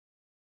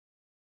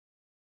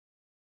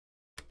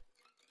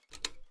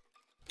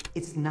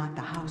It's not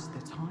the house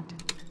that's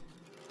haunted.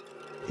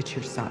 It's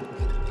your son.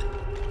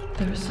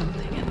 There's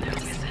something in there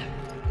with him.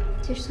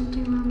 There's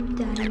something wrong with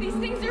Daddy. These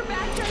things are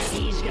bad.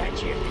 He's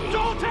got your pig.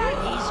 Dalton!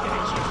 He's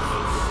got your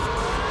pig.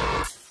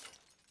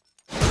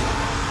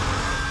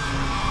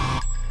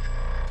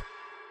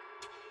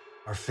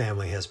 Our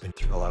family has been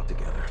through a lot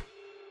together.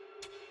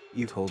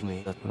 You told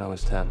me that when I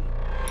was 10.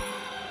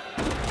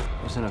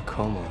 I was in a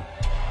coma,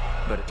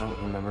 but I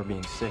don't remember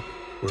being sick.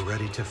 We're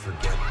ready to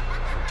forget.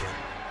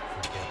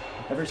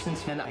 Ever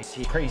since then, I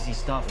see crazy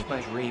stuff in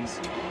my dreams.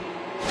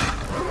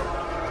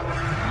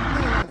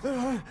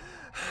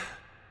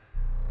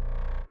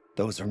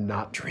 Those are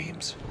not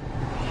dreams.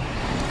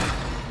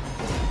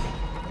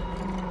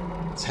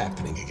 It's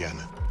happening again.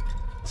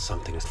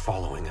 Something is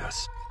following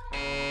us.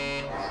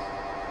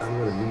 I'm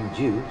gonna need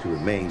you to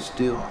remain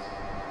still.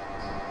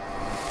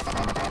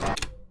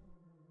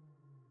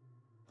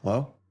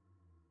 Hello?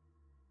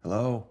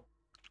 Hello?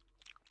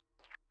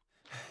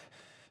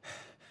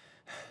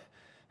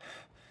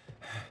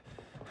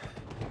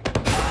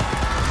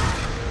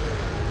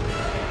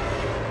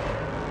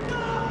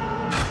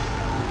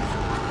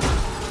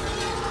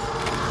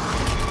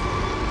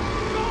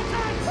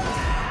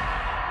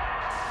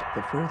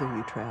 The further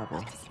you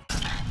travel,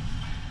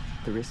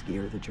 the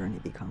riskier the journey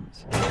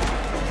becomes.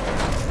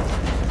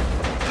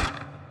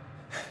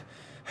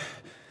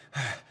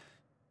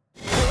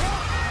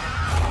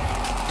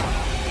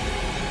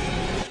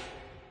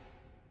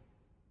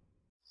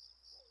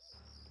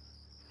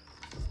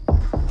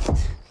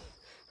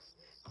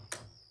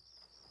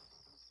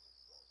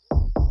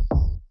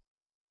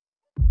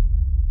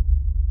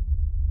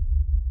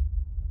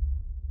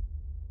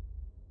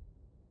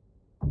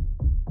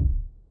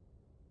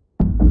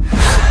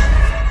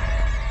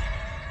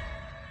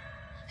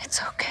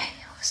 It's okay.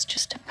 It was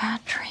just a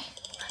bad dream.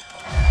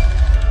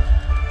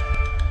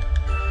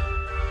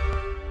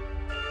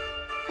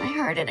 I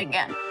heard it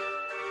again.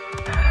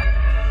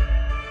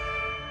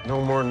 No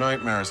more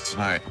nightmares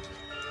tonight.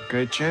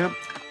 Okay, champ?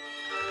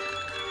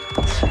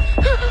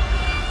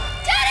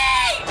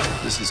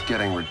 Daddy! This is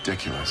getting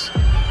ridiculous.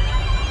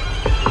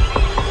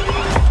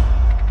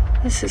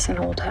 This is an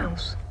old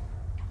house.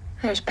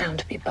 There's bound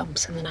to be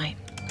bumps in the night.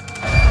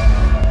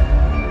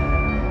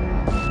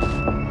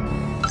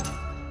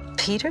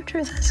 Peter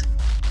drew this?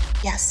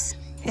 Yes.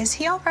 Is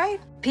he all right?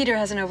 Peter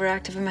has an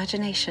overactive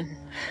imagination.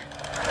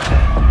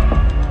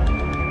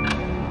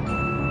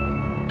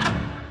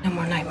 No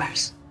more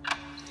nightmares.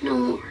 No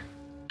more.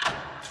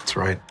 That's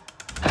right.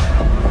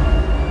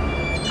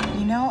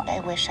 You know,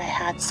 I wish I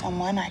had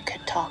someone I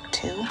could talk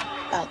to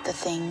about the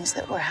things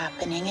that were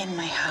happening in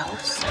my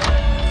house.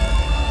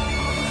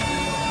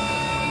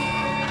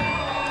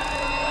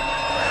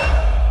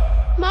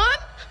 Mom?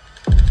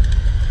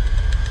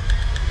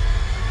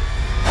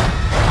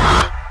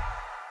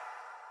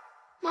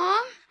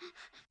 Mom?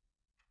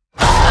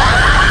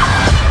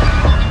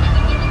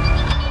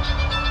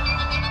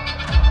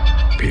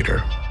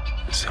 Peter,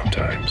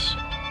 sometimes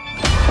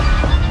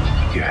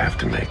you have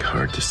to make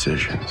hard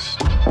decisions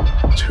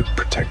to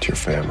protect your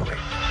family.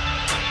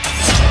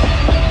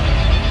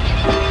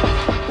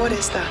 What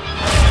is that?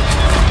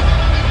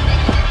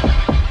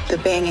 The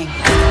banging.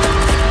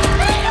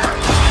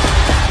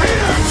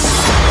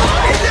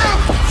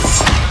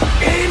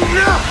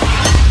 Enough!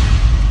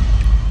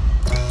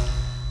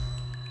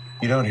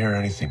 You don't hear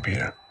anything,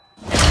 Peter.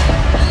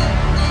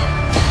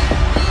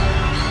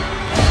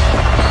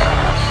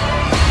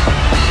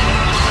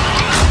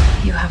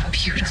 You have a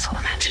beautiful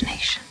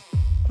imagination.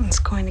 It's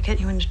going to get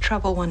you into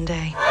trouble one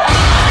day.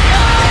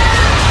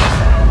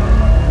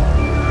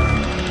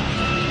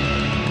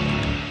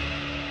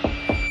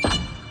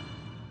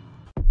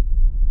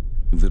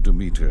 The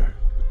Demeter,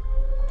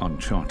 on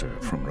charter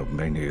from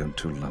Romania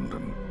to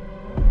London.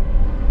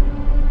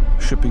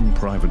 Shipping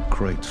private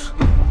crates.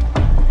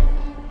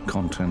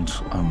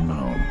 Contents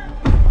unknown.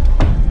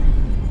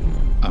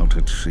 Out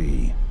at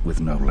sea with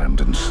no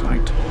land in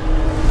sight.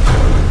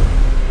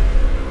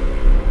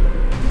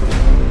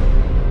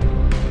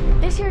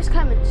 This here is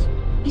Clemens.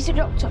 He's a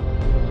doctor.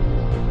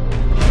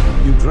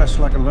 You dress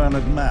like a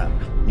learned man.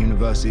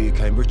 University of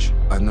Cambridge.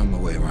 I know my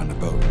way around the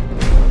boat.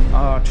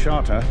 Our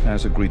charter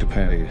has agreed to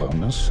pay a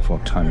bonus for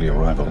timely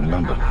arrival in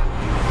London.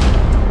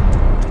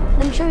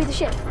 Let me show you the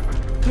ship.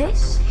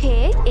 This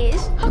here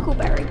is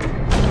Huckleberry.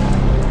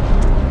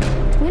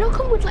 We knock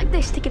on wood like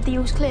this to give the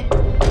eels clear.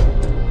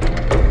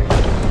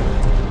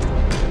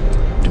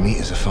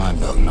 Demeter's a fine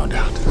boat, no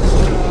doubt.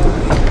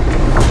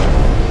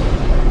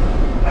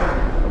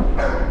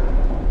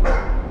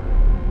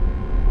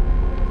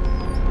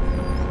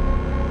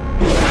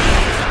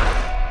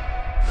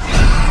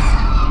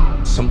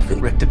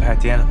 Something ripped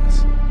apart the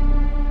animals.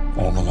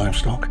 All the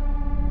livestock.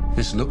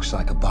 This looks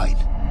like a bite.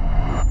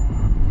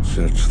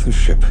 Search the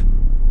ship.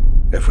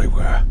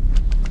 Everywhere.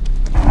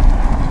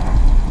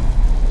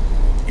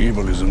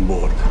 Evil is on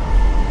board.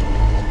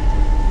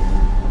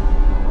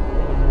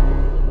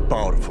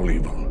 Powerful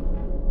evil.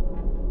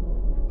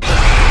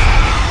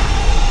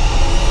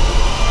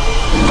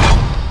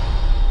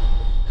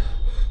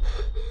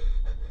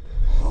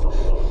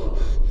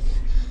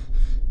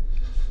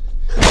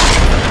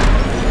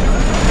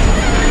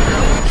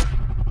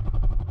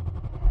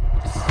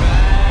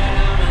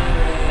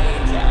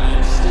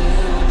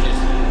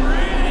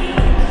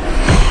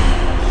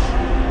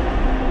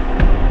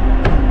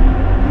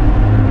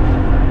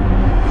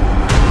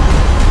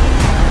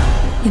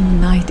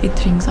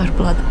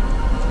 blood.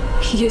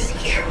 He is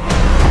here.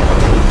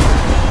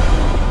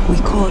 We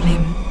call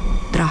him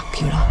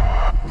Dracula.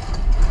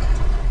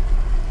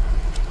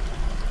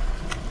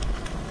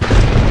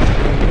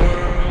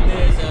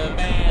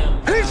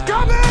 He's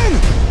coming!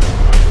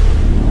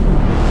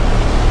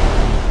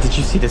 Did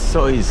you see the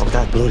size of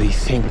that bloody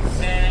thing?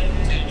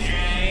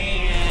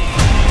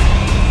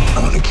 I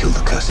want to kill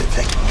the cursed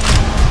thing.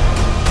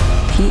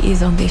 He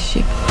is on this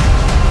ship,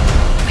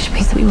 which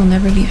means that we will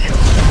never leave it.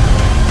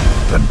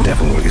 The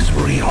devil is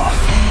real.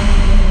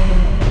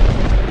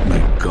 May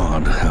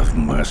God have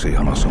mercy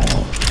on us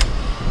all.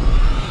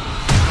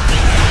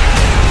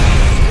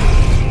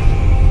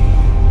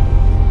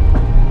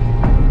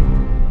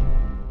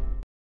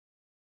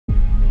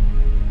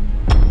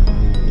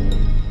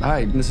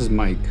 Hi, this is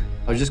Mike.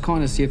 I was just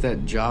calling to see if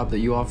that job that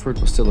you offered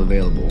was still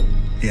available.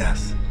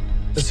 Yes.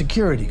 The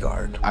security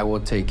guard. I will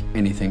take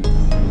anything.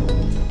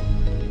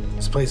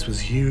 This place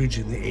was huge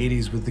in the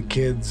 80s with the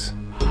kids.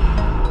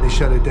 They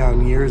shut it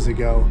down years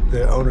ago.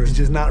 The owner's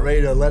just not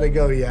ready to let it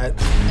go yet.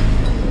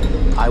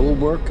 I will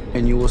work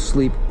and you will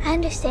sleep. I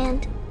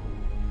understand.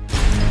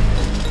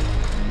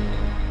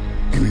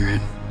 Give me your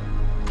hand.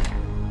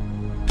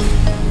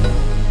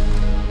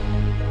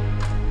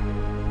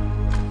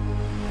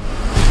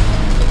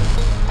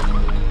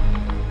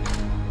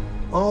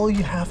 All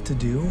you have to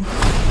do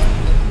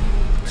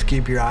is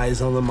keep your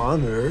eyes on the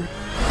monitor.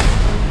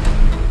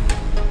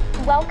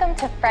 Welcome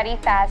to Freddy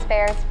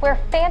Fazbear's, where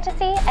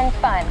fantasy and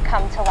fun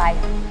come to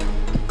life.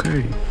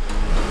 Okay.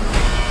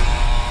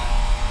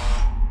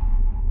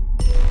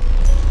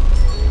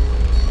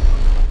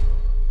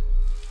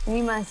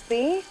 You must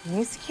be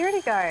new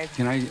security guard.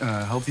 Can I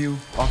help you,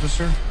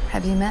 officer?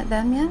 Have you met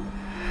them yet?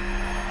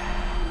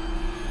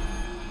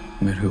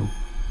 Met who?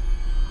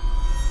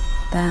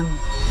 Them.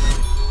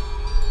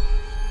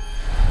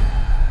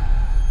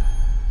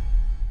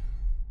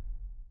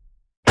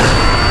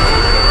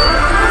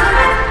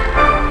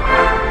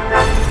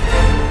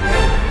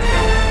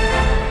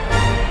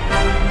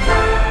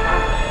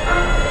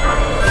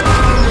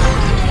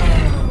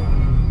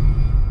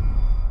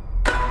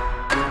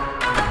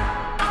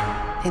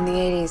 In the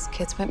 80s,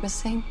 kids went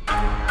missing.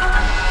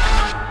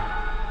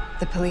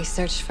 The police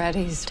searched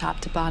Freddy's top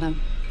to bottom.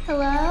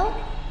 Hello?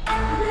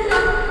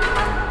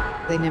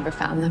 They never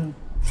found them.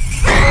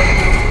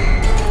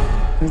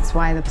 That's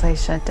why the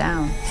place shut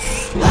down.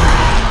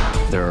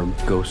 There are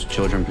ghost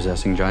children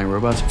possessing giant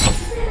robots.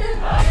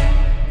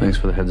 Thanks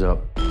for the heads up.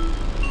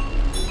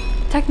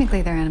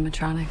 Technically, they're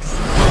animatronics.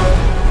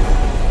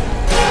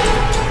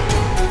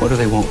 What do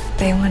they want?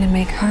 They want to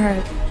make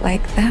her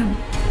like them.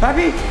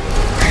 Pappy!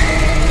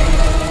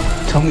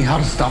 Tell me how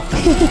to stop them.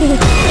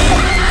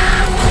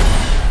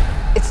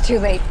 It's too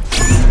late.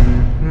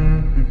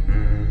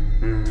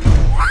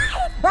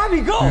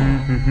 Robbie, go!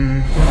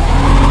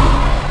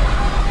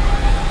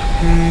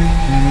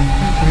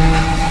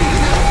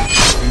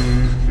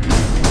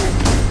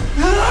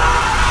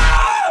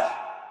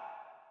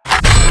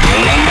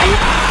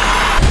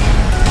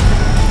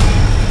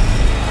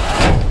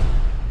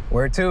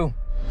 Where to?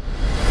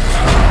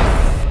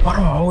 Why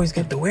do I always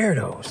get the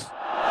weirdos?